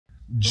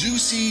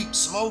Juicy,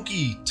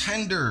 smoky,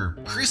 tender,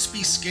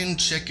 crispy skinned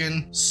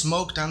chicken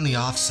smoked on the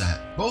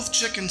offset. Both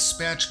chickens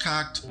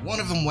spatchcocked, one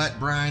of them wet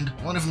brined,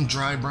 one of them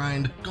dry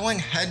brined, going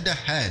head to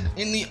head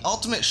in the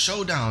ultimate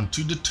showdown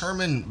to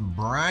determine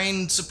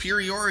brine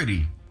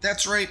superiority.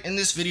 That's right, in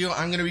this video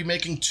I'm going to be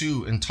making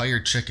two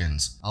entire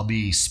chickens. I'll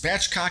be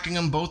spatchcocking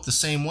them both the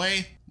same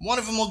way. One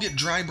of them will get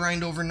dry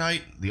brined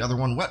overnight, the other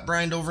one wet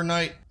brined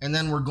overnight, and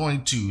then we're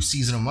going to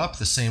season them up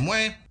the same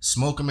way,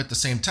 smoke them at the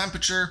same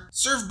temperature,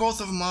 serve both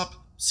of them up,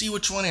 see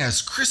which one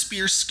has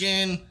crispier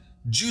skin,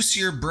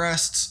 juicier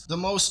breasts, the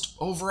most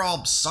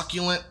overall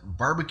succulent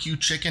barbecue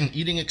chicken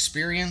eating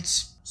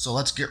experience. So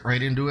let's get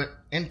right into it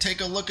and take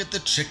a look at the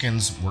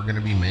chickens we're going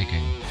to be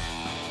making.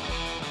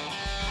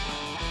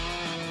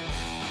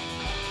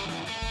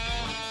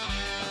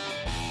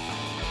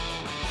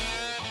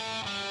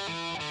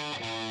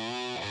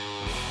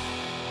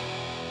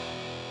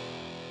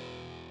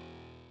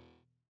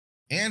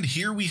 And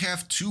here we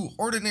have two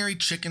ordinary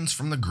chickens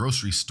from the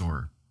grocery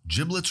store,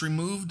 giblets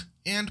removed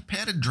and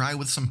patted dry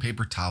with some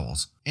paper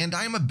towels. And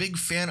I am a big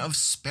fan of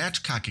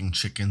spatchcocking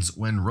chickens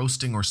when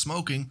roasting or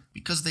smoking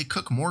because they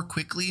cook more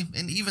quickly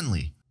and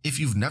evenly. If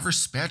you've never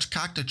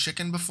spatchcocked a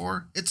chicken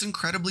before, it's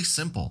incredibly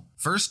simple.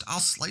 First, I'll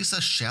slice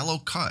a shallow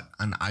cut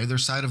on either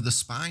side of the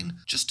spine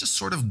just to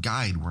sort of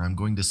guide where I'm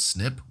going to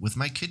snip with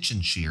my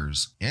kitchen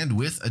shears. And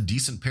with a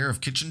decent pair of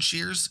kitchen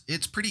shears,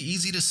 it's pretty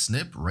easy to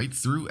snip right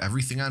through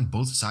everything on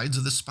both sides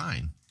of the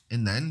spine,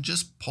 and then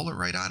just pull it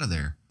right out of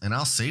there. And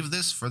I'll save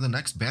this for the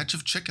next batch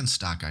of chicken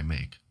stock I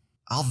make.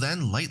 I'll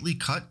then lightly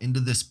cut into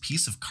this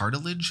piece of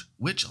cartilage,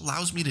 which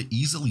allows me to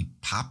easily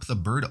pop the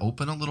bird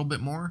open a little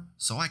bit more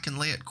so I can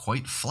lay it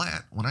quite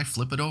flat when I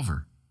flip it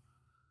over.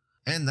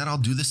 And then I'll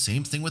do the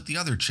same thing with the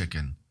other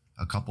chicken.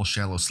 A couple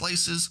shallow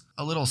slices,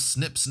 a little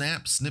snip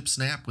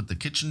snap with the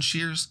kitchen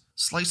shears,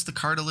 slice the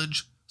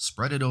cartilage,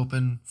 spread it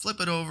open, flip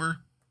it over,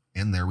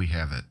 and there we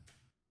have it.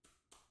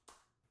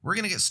 We're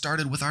going to get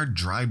started with our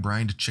dry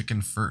brined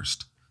chicken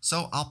first.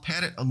 So I'll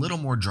pat it a little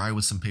more dry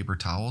with some paper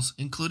towels,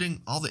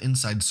 including all the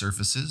inside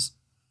surfaces,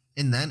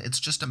 and then it's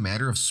just a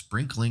matter of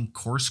sprinkling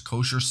coarse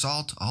kosher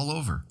salt all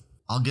over.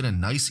 I'll get a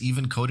nice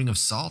even coating of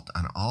salt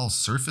on all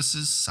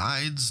surfaces,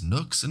 sides,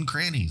 nooks, and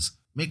crannies.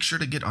 Make sure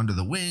to get under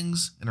the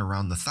wings and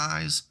around the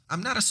thighs.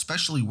 I'm not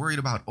especially worried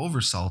about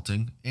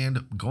oversalting,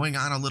 and going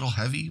on a little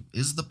heavy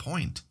is the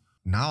point.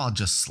 Now I'll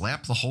just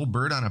slap the whole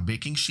bird on a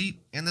baking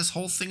sheet, and this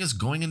whole thing is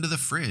going into the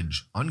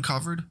fridge,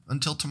 uncovered,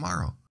 until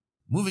tomorrow.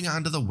 Moving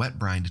on to the wet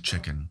brined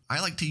chicken.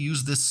 I like to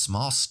use this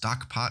small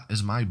stock pot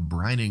as my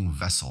brining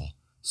vessel.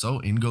 So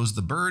in goes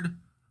the bird,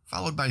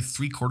 followed by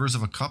 3/4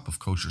 of a cup of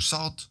kosher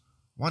salt,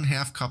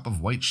 1/2 cup of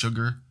white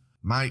sugar,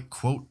 my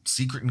quote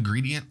secret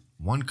ingredient,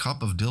 1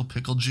 cup of dill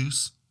pickle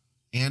juice,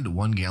 and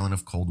 1 gallon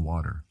of cold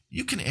water.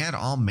 You can add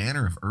all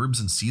manner of herbs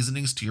and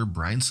seasonings to your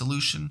brine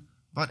solution,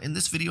 but in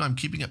this video I'm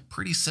keeping it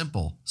pretty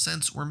simple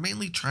since we're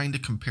mainly trying to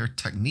compare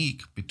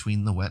technique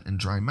between the wet and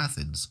dry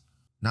methods.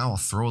 Now I'll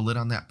throw a lid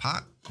on that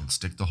pot and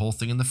stick the whole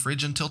thing in the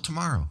fridge until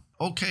tomorrow.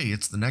 Okay,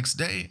 it's the next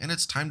day and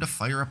it's time to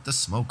fire up the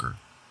smoker.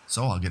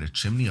 So I'll get a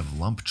chimney of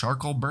lump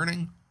charcoal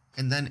burning,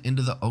 and then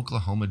into the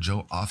Oklahoma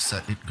Joe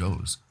offset it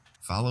goes,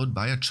 followed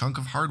by a chunk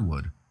of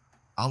hardwood.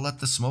 I'll let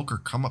the smoker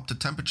come up to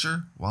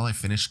temperature while I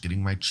finish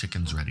getting my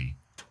chickens ready.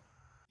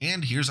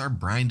 And here's our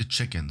brined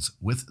chickens,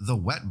 with the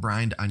wet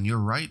brined on your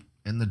right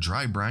and the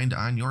dry brined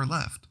on your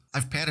left.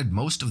 I've patted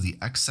most of the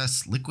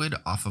excess liquid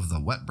off of the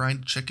wet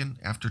brined chicken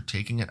after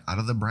taking it out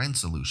of the brine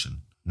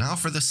solution. Now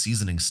for the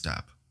seasoning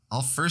step.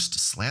 I'll first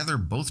slather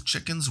both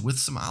chickens with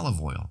some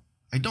olive oil.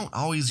 I don't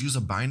always use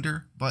a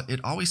binder, but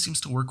it always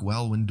seems to work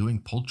well when doing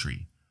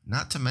poultry.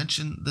 Not to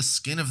mention the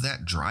skin of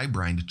that dry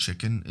brined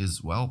chicken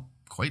is, well,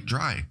 quite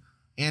dry,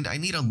 and I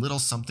need a little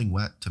something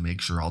wet to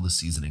make sure all the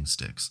seasoning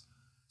sticks.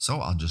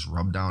 So I'll just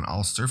rub down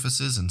all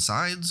surfaces and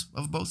sides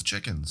of both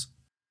chickens.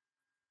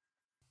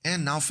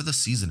 And now for the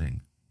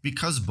seasoning.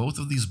 Because both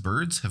of these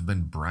birds have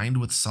been brined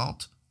with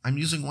salt, I'm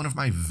using one of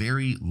my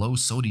very low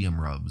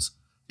sodium rubs.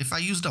 If I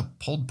used a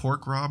pulled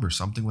pork rub or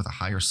something with a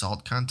higher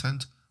salt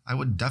content, I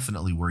would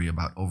definitely worry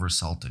about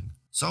oversalting.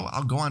 So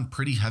I'll go on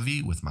pretty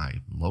heavy with my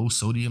low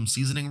sodium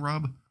seasoning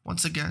rub,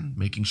 once again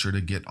making sure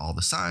to get all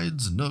the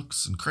sides,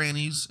 nooks, and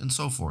crannies, and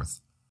so forth.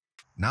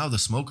 Now the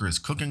smoker is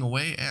cooking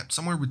away at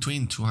somewhere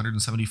between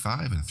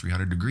 275 and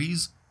 300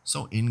 degrees,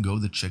 so in go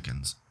the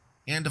chickens.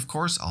 And of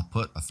course I'll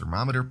put a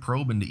thermometer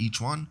probe into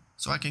each one,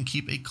 so I can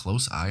keep a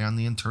close eye on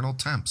the internal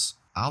temps.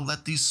 I'll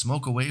let these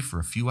smoke away for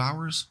a few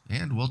hours,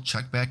 and we'll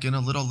check back in a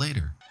little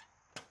later.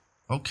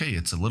 Okay,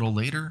 it's a little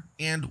later,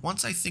 and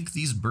once I think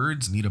these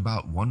birds need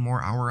about 1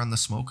 more hour on the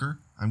smoker,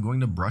 I'm going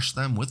to brush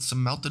them with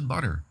some melted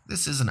butter.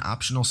 This is an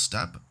optional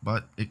step,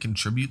 but it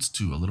contributes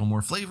to a little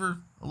more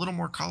flavor, a little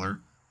more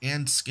color,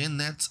 and skin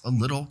that's a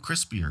little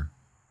crispier.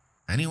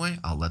 Anyway,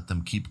 I'll let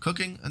them keep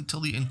cooking until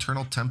the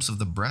internal temps of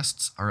the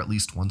breasts are at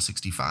least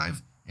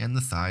 165 and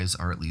the thighs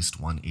are at least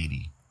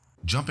 180.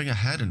 Jumping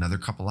ahead another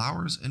couple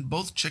hours, and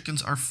both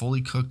chickens are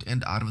fully cooked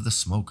and out of the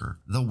smoker.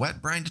 The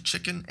wet-brined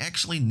chicken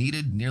actually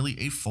needed nearly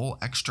a full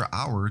extra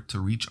hour to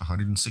reach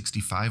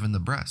 165 in the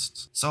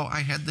breasts, so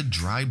I had the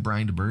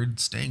dry-brined bird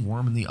staying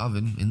warm in the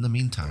oven in the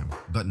meantime.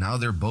 But now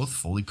they're both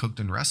fully cooked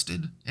and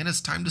rested, and it's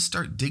time to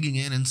start digging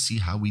in and see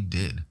how we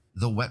did.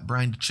 The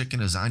wet-brined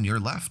chicken is on your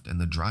left and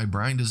the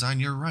dry-brined is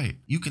on your right.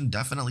 You can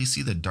definitely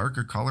see the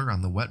darker color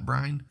on the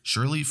wet-brined,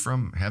 surely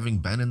from having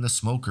been in the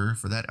smoker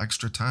for that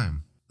extra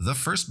time. The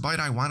first bite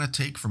I want to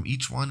take from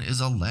each one is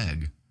a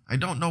leg. I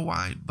don't know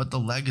why, but the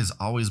leg has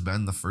always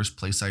been the first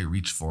place I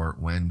reach for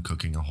when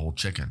cooking a whole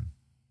chicken.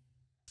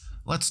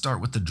 Let's start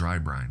with the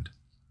dry-brined,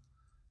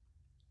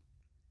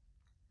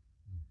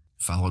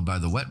 followed by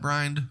the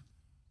wet-brined.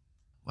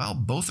 Well,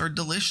 both are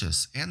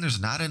delicious, and there's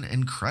not an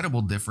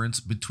incredible difference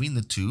between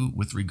the two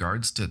with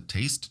regards to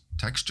taste,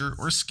 texture,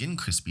 or skin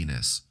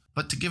crispiness.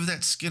 But to give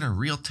that skin a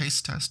real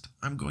taste test,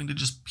 I'm going to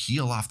just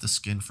peel off the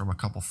skin from a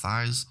couple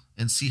thighs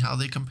and see how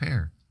they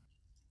compare.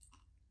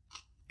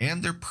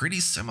 And they're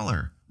pretty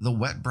similar. The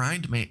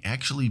wet-brined may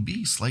actually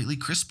be slightly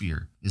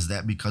crispier. Is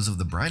that because of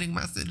the brining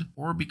method,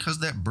 or because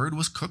that bird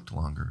was cooked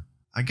longer?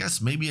 I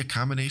guess maybe a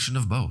combination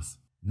of both.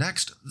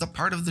 Next, the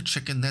part of the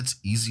chicken that's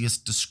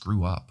easiest to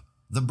screw up.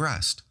 The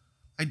breast.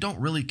 I don't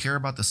really care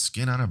about the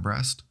skin on a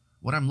breast.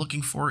 What I'm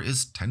looking for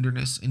is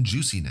tenderness and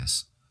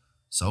juiciness.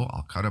 So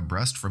I'll cut a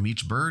breast from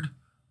each bird,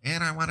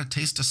 and I want to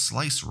taste a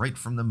slice right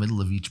from the middle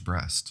of each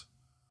breast.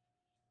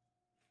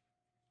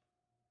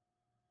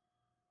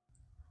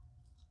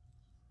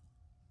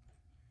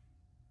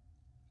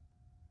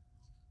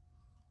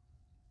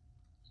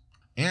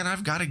 And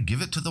I've got to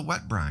give it to the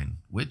wet brine,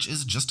 which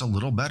is just a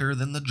little better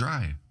than the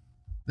dry.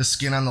 The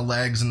skin on the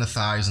legs and the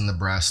thighs and the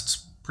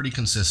breasts, pretty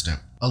consistent.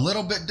 A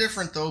little bit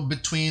different though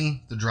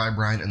between the dry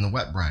brine and the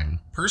wet brine.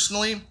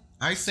 Personally,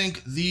 I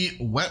think the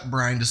wet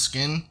brine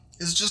skin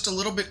is just a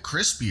little bit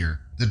crispier.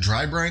 The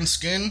dry brine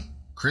skin,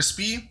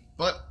 crispy,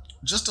 but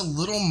just a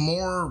little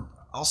more,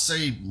 I'll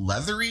say,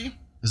 leathery.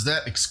 Is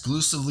that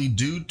exclusively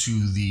due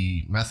to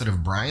the method of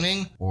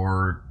brining,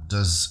 or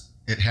does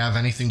it have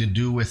anything to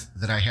do with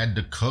that I had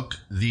to cook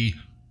the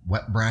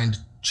wet brined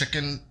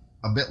chicken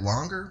a bit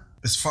longer?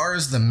 As far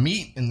as the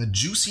meat and the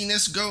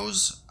juiciness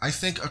goes, I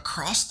think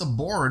across the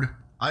board,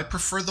 I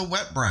prefer the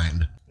wet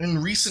brined.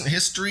 In recent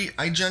history,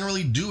 I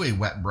generally do a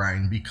wet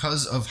brine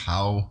because of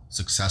how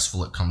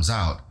successful it comes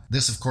out.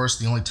 This, of course,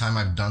 the only time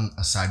I've done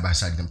a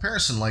side-by-side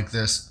comparison like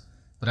this,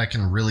 but I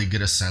can really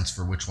get a sense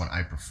for which one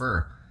I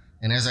prefer.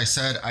 And as I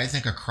said, I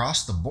think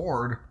across the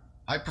board,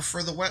 I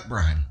prefer the wet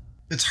brine.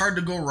 It's hard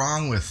to go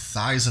wrong with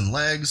thighs and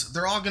legs.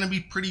 They're all going to be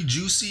pretty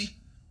juicy.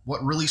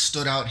 What really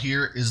stood out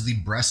here is the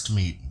breast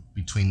meat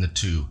between the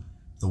two.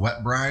 The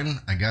wet brine,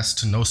 I guess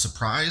to no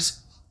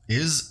surprise,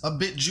 is a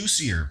bit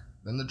juicier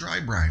than the dry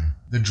brine.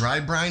 The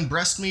dry brine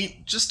breast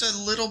meat, just a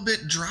little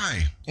bit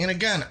dry. And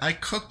again, I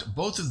cooked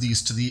both of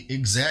these to the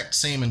exact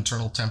same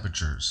internal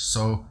temperatures,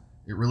 so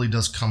it really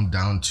does come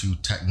down to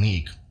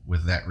technique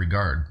with that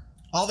regard.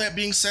 All that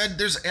being said,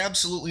 there's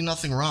absolutely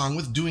nothing wrong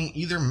with doing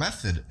either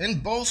method,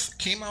 and both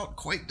came out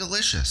quite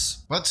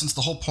delicious. But since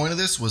the whole point of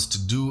this was to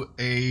do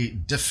a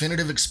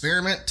definitive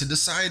experiment to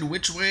decide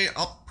which way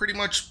I'll pretty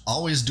much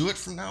always do it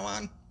from now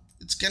on,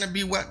 it's gonna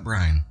be wet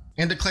brine.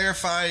 And to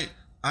clarify,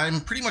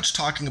 I'm pretty much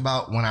talking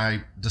about when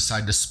I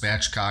decide to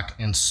spatchcock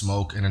and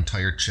smoke an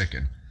entire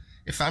chicken.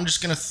 If I'm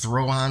just gonna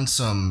throw on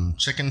some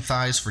chicken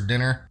thighs for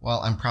dinner, well,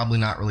 I'm probably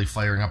not really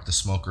firing up the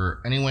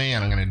smoker anyway,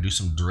 and I'm gonna do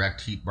some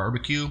direct heat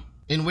barbecue.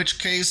 In which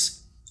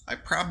case, I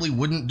probably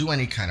wouldn't do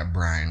any kind of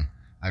brine.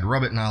 I'd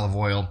rub it in olive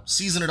oil,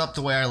 season it up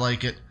the way I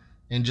like it,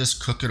 and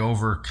just cook it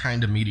over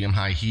kind of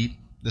medium-high heat.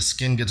 The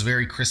skin gets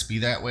very crispy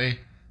that way,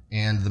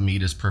 and the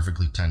meat is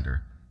perfectly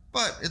tender.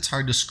 But it's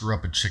hard to screw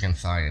up a chicken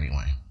thigh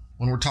anyway.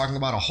 When we're talking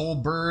about a whole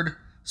bird,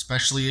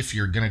 especially if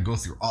you're gonna go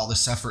through all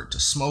this effort to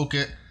smoke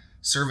it,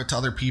 serve it to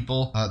other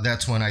people,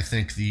 that's when I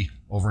think the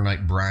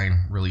overnight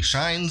brine really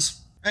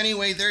shines.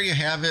 Anyway, there you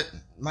have it,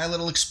 my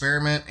little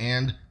experiment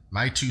and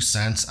my 2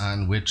 cents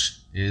on which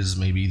is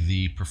maybe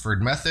the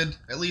preferred method,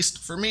 at least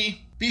for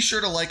me. Be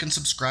sure to like and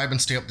subscribe and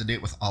stay up to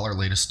date with all our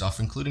latest stuff,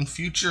 including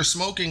future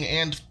smoking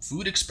and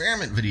food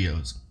experiment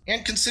videos.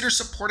 And consider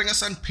supporting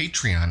us on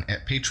Patreon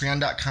at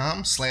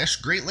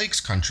patreon.com/Great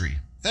Lakes Country.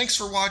 Thanks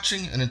for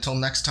watching, and until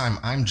next time,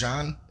 I'm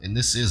John, and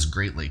this is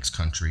Great Lakes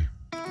Country.